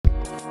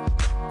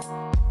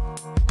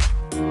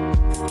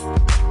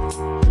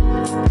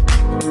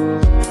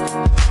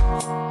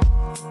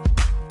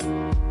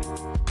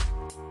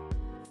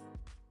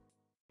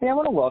I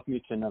want to welcome you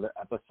to another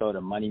episode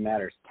of Money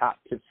Matters Top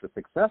Tips for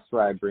Success,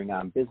 where I bring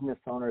on business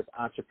owners,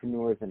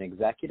 entrepreneurs, and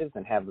executives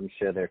and have them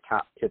share their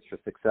top tips for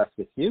success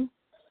with you.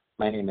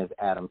 My name is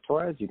Adam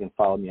Torres. You can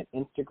follow me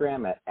on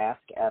Instagram at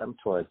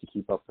AskAdamTorres to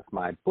keep up with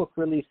my book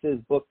releases,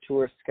 book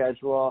tour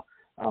schedule,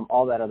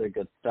 all that other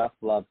good stuff.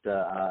 Love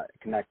to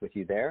connect with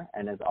you there.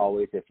 And as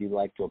always, if you'd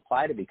like to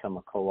apply to become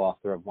a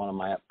co-author of one of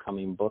my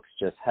upcoming books,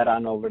 just head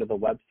on over to the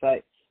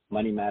website,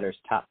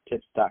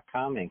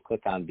 moneymatterstoptips.com, and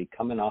click on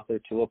Become an Author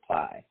to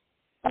apply.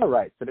 All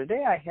right, so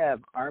today I have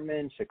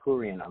Armin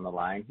Shakurian on the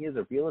line. He is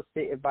a real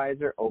estate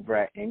advisor over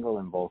at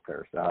Engel &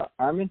 Volkers.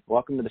 Armin,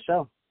 welcome to the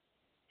show.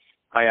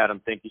 Hi,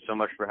 Adam. Thank you so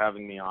much for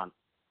having me on.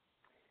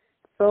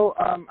 So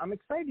I'm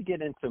excited to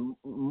get into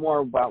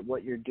more about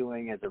what you're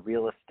doing as a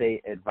real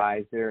estate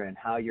advisor and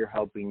how you're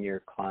helping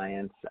your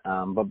clients.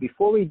 But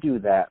before we do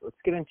that, let's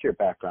get into your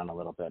background a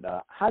little bit.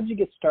 How did you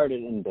get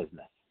started in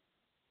business?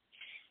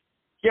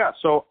 Yeah,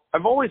 so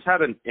I've always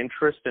had an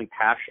interest and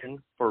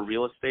passion for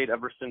real estate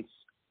ever since,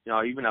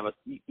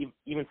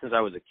 even since I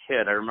was a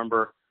kid. I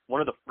remember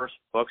one of the first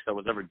books that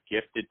was ever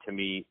gifted to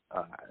me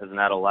as an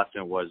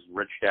adolescent was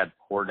Rich Dad,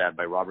 Poor Dad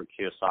by Robert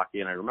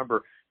Kiyosaki. And I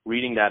remember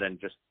reading that and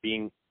just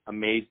being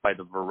amazed by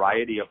the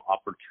variety of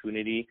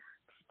opportunity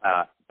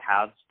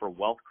paths for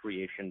wealth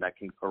creation that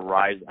can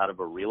arise out of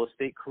a real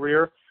estate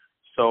career.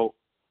 So,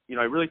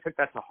 I really took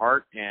that to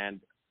heart, and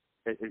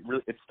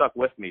it stuck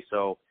with me.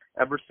 So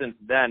ever since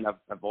then,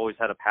 I've always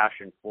had a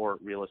passion for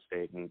real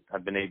estate, and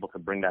I've been able to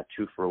bring that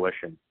to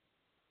fruition.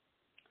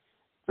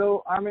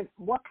 So, Armin,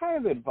 what kind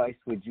of advice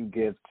would you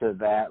give to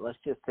that? Let's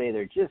just say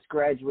they're just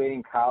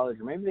graduating college,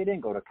 or maybe they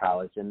didn't go to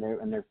college, and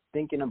they're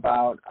thinking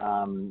about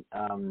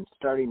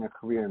starting a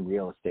career in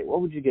real estate.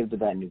 What would you give to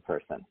that new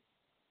person?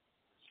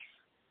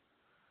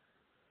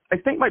 I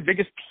think my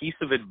biggest piece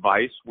of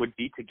advice would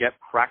be to get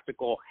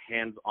practical,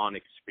 hands-on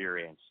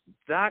experience.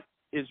 That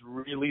is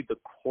really the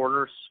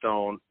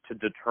cornerstone to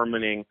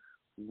determining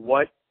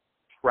what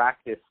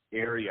practice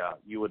area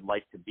you would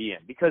like to be in,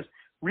 because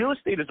real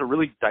estate is a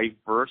really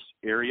diverse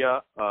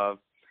area of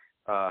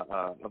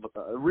a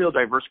real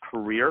diverse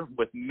career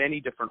with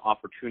many different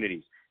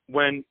opportunities.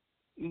 When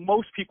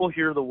most people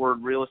hear the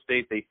word real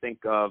estate, they think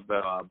of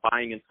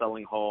buying and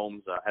selling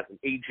homes as an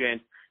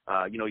agent.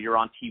 You're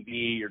on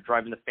TV, you're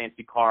driving the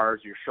fancy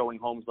cars, you're showing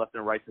homes left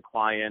and right to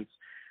clients.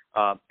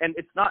 And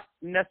it's not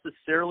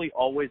necessarily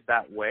always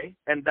that way,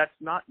 and that's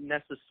not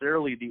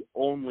necessarily the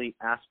only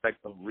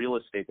aspect of real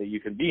estate that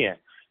you can be in.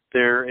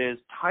 There is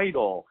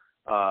title,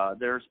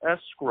 there's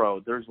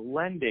escrow, there's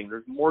lending,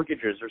 there's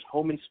mortgages, there's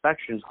home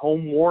inspections,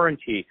 home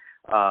warranty,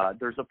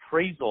 there's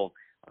appraisal.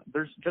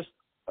 There's just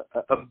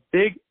a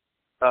big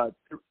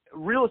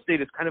real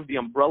estate is kind of the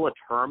umbrella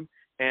term,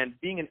 and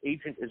being an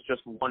agent is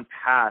just one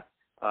path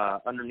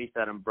underneath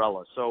that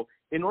umbrella. So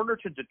in order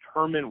to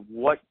determine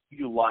what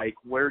you like,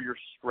 where your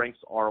strengths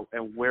are,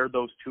 and where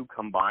those two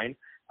combine,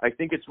 I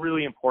think it's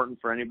really important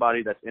for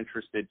anybody that's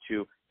interested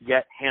to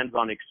get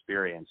hands-on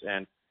experience.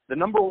 And the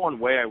number one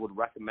way I would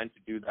recommend to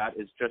do that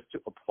is just to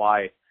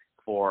apply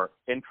for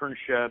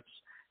internships,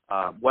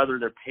 whether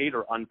they're paid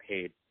or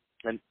unpaid.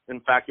 And in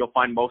fact, you'll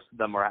find most of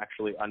them are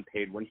actually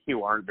unpaid when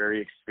you aren't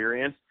very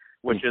experienced,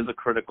 which is a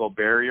critical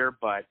barrier.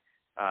 But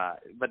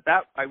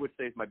that, I would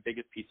say, is my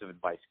biggest piece of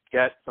advice.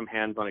 Get some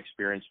hands-on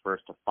experience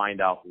first to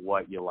find out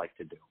what you like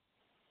to do.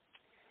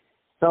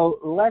 So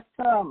let's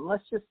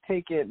just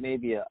take it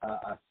maybe a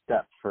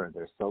step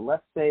further. So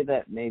let's say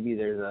that maybe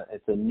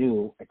it's a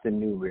new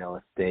real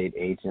estate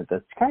agent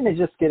that's kind of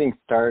just getting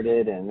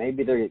started, and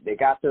maybe they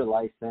got their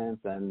license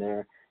and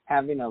they're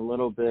having a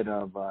little bit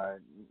of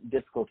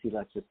difficulty,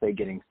 let's just say,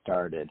 getting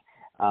started.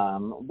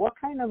 What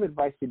kind of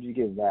advice would you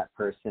give that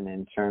person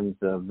in terms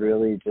of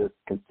really just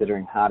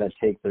considering how to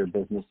take their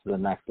business to the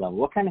next level?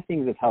 What kind of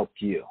things have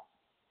helped you?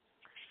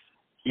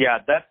 Yeah,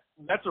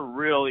 that's a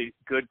really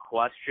good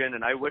question,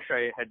 and I wish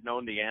I had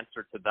known the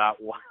answer to that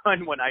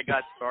one when I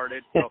got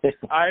started. So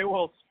I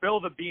will spill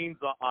the beans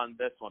on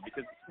this one,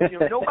 because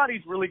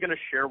nobody's really going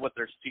to share what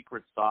their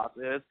secret sauce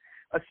is,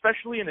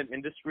 especially in an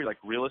industry like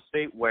real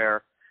estate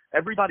where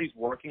everybody's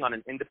working on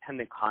an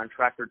independent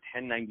contractor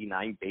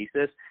 1099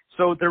 basis.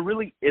 So there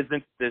really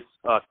isn't this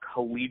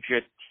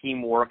collegiate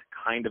teamwork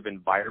kind of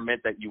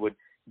environment that you would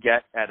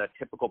get at a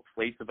typical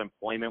place of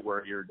employment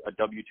where you're a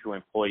W-2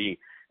 employee.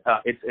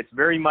 It's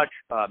very much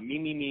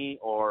me,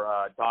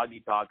 or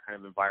dog-eat-dog kind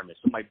of environment.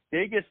 So my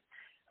biggest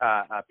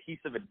piece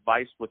of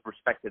advice with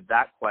respect to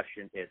that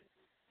question is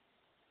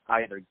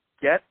either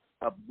get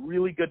a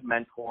really good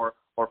mentor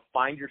or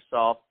find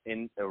yourself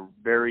in a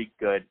very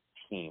good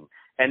team.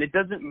 And it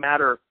doesn't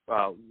matter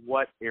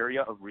what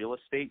area of real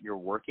estate you're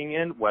working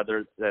in,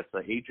 whether that's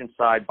the agent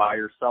side,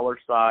 buyer, seller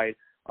side,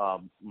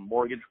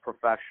 mortgage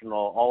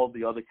professional, all of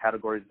the other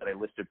categories that I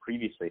listed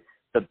previously.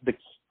 The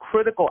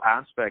critical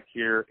aspect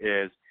here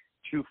is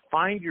to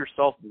find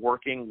yourself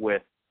working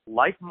with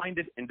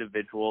like-minded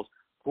individuals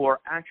who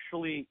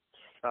actually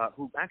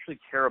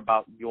care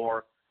about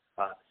your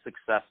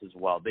success as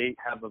well. They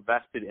have a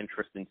vested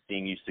interest in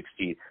seeing you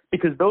succeed,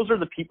 because those are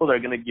the people that are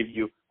going to give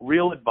you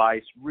real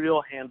advice,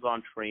 real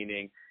hands-on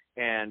training,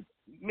 and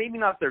maybe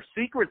not their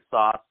secret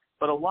sauce,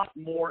 but a lot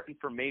more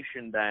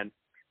information than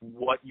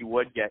what you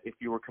would get if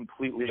you were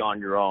completely on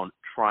your own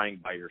trying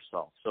by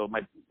yourself. So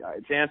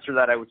to answer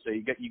that, I would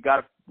say you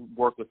got to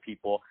work with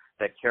people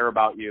that care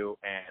about you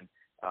and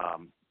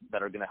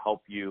that are going to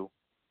help you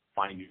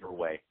find your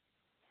way.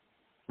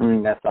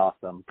 That's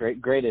awesome.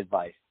 Great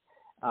advice.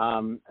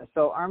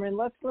 So Armin,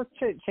 let's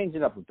change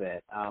it up a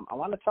bit. I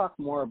want to talk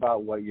more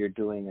about what you're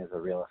doing as a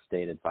real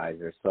estate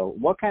advisor. So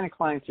what kind of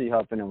clients are you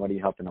helping, and what are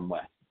you helping them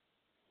with?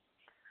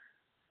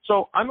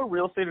 So I'm a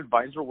real estate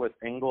advisor with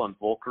Engel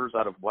 & Volkers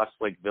out of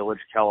Westlake Village,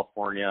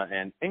 California.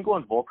 And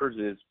Engel & Volkers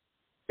is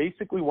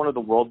basically one of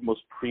the world's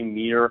most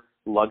premier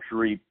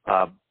luxury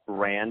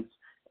brands,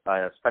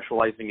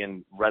 specializing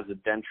in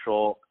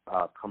residential,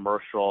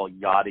 commercial,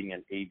 yachting,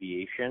 and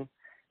aviation.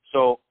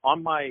 So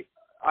I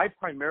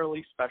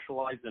primarily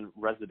specialize in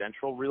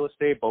residential real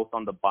estate, both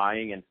on the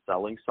buying and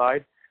selling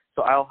side.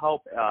 So I'll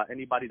help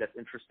anybody that's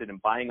interested in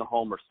buying a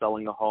home or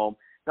selling a home.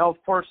 Now,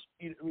 of course,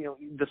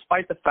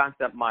 despite the fact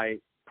that my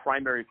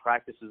primary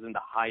practice is in the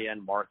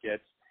high-end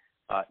markets,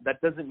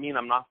 that doesn't mean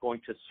I'm not going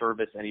to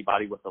service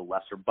anybody with a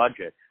lesser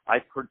budget. I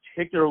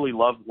particularly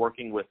love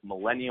working with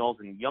millennials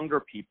and younger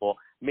people,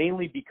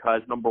 mainly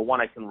because, number one,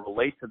 I can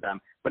relate to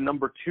them, but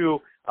number two,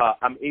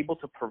 I'm able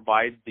to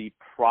provide the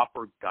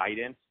proper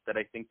guidance that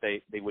I think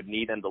they would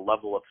need and the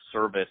level of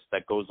service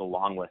that goes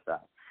along with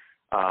that.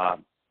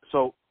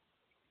 So,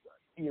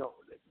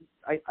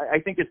 I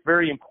think it's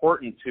very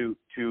important to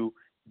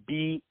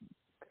be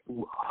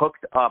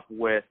hooked up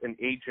with an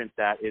agent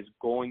that is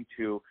going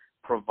to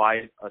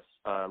provide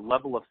a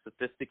level of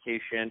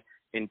sophistication,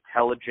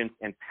 intelligence,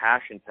 and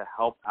passion to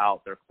help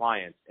out their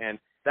clients. And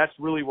that's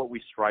really what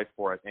we strive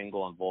for at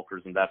Engel &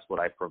 Volkers, and that's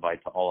what I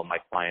provide to all of my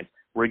clients,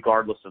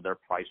 regardless of their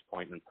price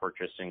point in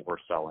purchasing or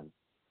selling.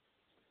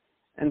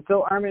 And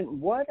so,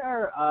 Armin, what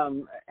are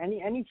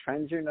any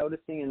trends you're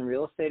noticing in the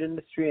real estate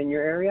industry in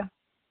your area?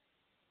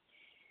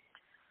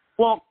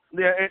 Well,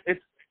 yeah,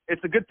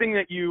 it's a good thing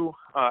that you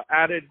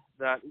added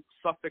that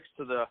suffix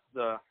to the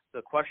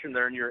question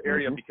there in your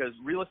area, because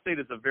real estate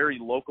is a very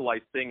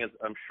localized thing, as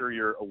I'm sure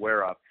you're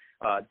aware of.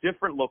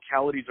 Different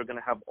localities are going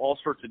to have all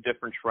sorts of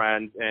different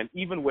trends, and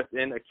even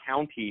within a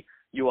county,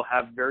 you will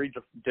have very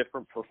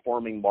different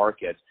performing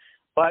markets.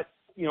 But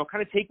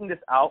kind of taking this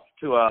out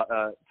to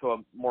a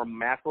more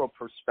macro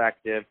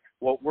perspective,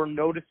 what we're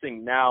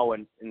noticing now,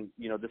 and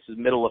this is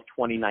middle of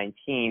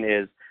 2019,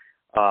 is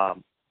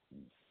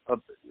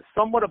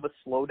somewhat of a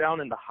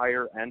slowdown in the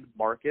higher end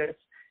markets,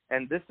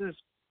 and this is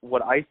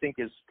what I think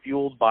is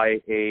fueled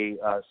by a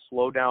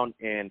slowdown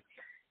in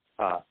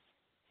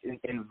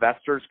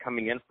investors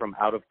coming in from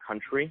out of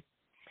country.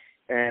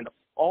 And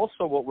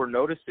also what we're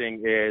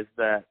noticing is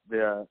that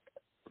the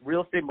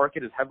real estate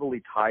market is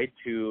heavily tied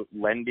to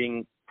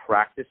lending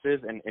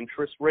practices and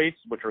interest rates,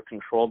 which are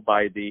controlled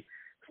by the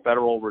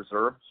Federal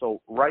Reserve.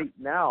 So right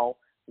now,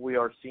 we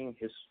are seeing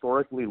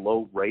historically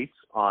low rates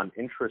on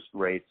interest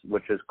rates,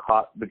 which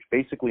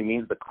basically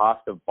means the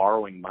cost of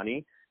borrowing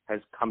money has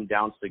come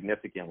down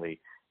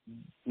significantly.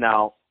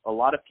 Now, a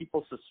lot of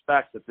people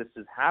suspect that this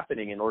is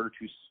happening in order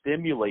to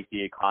stimulate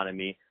the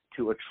economy,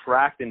 to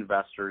attract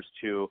investors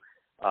to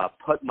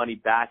put money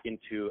back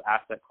into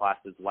asset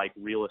classes like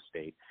real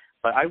estate.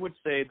 But I would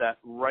say that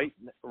right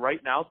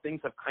now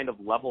things have kind of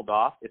leveled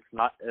off. It's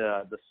not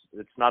a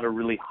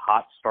really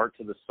hot start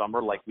to the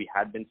summer like we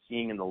had been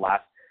seeing in the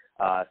last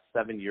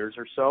 7 years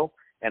or so.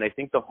 And I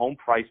think the home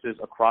prices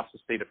across the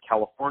state of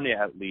California,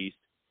 at least,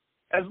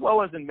 as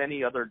well as in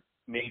many other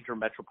major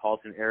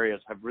metropolitan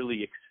areas, have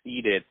really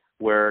exceeded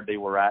where they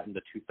were at in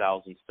the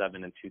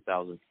 2007 and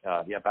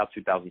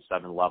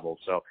 2007 levels.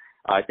 So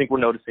I think we're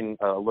noticing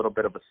a little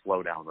bit of a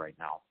slowdown right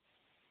now.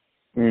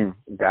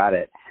 Got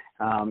it.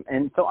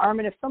 And so,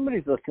 Armin, if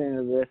somebody's listening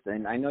to this,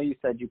 and I know you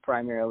said you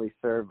primarily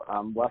serve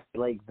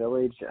Westlake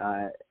Village,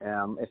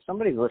 if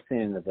somebody's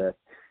listening to this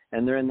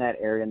and they're in that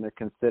area and they're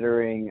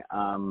considering,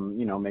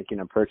 making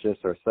a purchase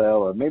or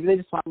sale, or maybe they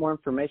just want more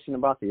information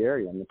about the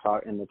area and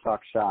the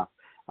talk shop,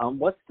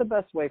 what's the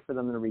best way for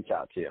them to reach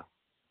out to you?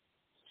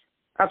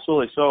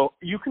 Absolutely. So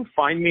you can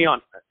find me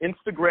on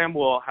Instagram.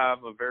 We'll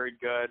have a very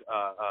good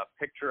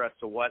picture as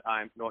to what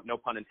no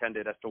pun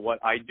intended, as to what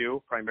I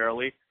do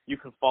primarily. You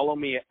can follow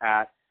me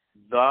at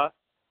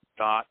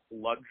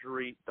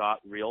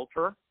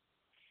the.luxury.realtor.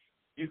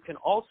 You can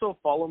also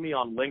follow me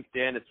on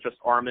LinkedIn. It's just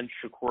Armin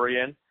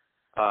Shakurian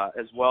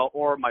as well,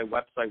 or my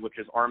website, which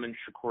is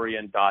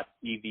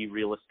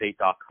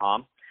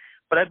arminshakurian.evrealestate.com.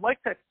 But I'd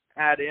like to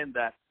add in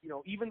that,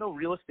 even though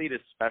real estate is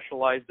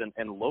specialized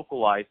and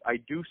localized, I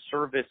do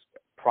service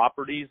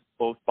properties,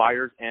 both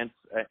buyers and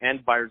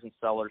buyers and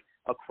sellers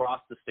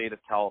across the state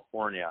of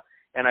California.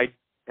 And I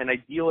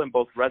deal in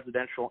both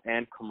residential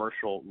and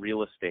commercial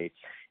real estate.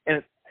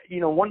 And,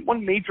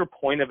 one major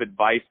point of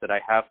advice that I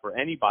have for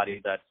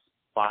anybody that's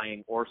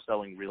buying or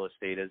selling real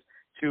estate is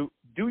to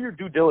do your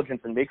due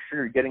diligence and make sure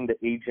you're getting the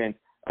agent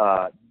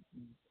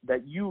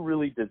that you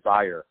really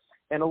desire.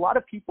 And a lot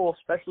of people,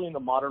 especially in the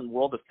modern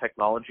world of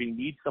technology,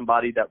 need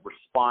somebody that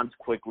responds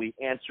quickly,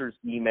 answers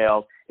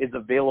emails, is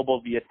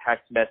available via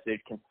text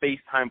message, can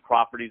FaceTime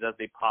properties as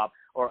they pop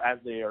or as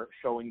they are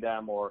showing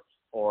them or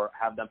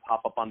have them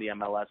pop up on the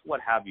MLS,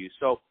 what have you.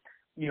 So,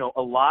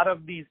 a lot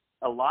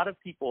of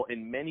people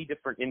in many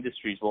different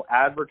industries will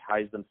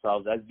advertise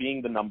themselves as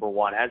being the number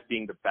one, as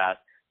being the best.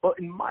 But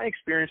in my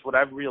experience, what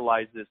I've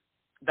realized is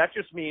that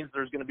just means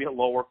there's going to be a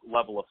lower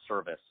level of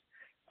service.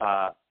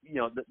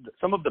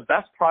 Some of the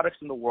best products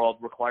in the world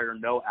require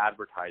no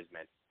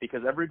advertisement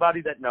because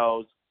everybody that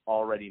knows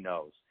already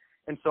knows.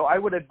 And so I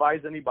would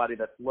advise anybody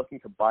that's looking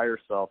to buy or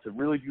sell to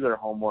really do their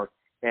homework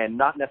and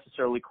not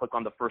necessarily click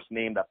on the first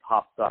name that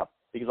pops up,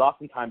 because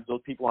oftentimes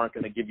those people aren't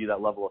going to give you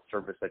that level of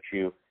service that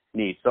you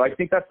need. So I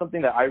think that's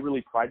something that I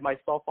really pride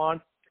myself on.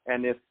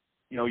 And if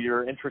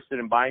you're interested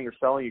in buying or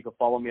selling, you can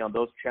follow me on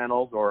those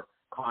channels or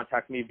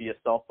contact me via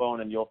cell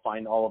phone, and you'll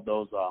find all of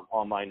those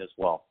online as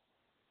well.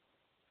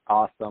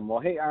 Awesome.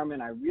 Well, hey,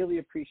 Armin, I really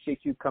appreciate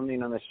you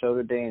coming on the show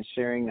today and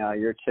sharing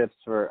your tips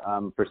for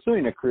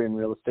pursuing a career in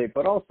real estate,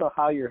 but also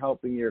how you're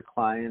helping your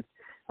clients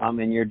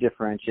and your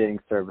differentiating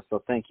service.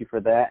 So thank you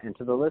for that. And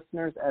to the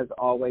listeners, as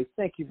always,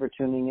 thank you for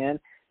tuning in.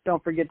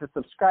 Don't forget to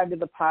subscribe to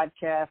the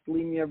podcast,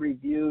 leave me a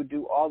review,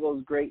 do all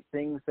those great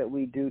things that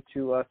we do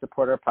to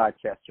support our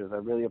podcasters. I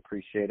really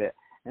appreciate it.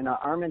 And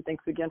Armin,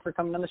 thanks again for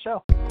coming on the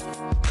show.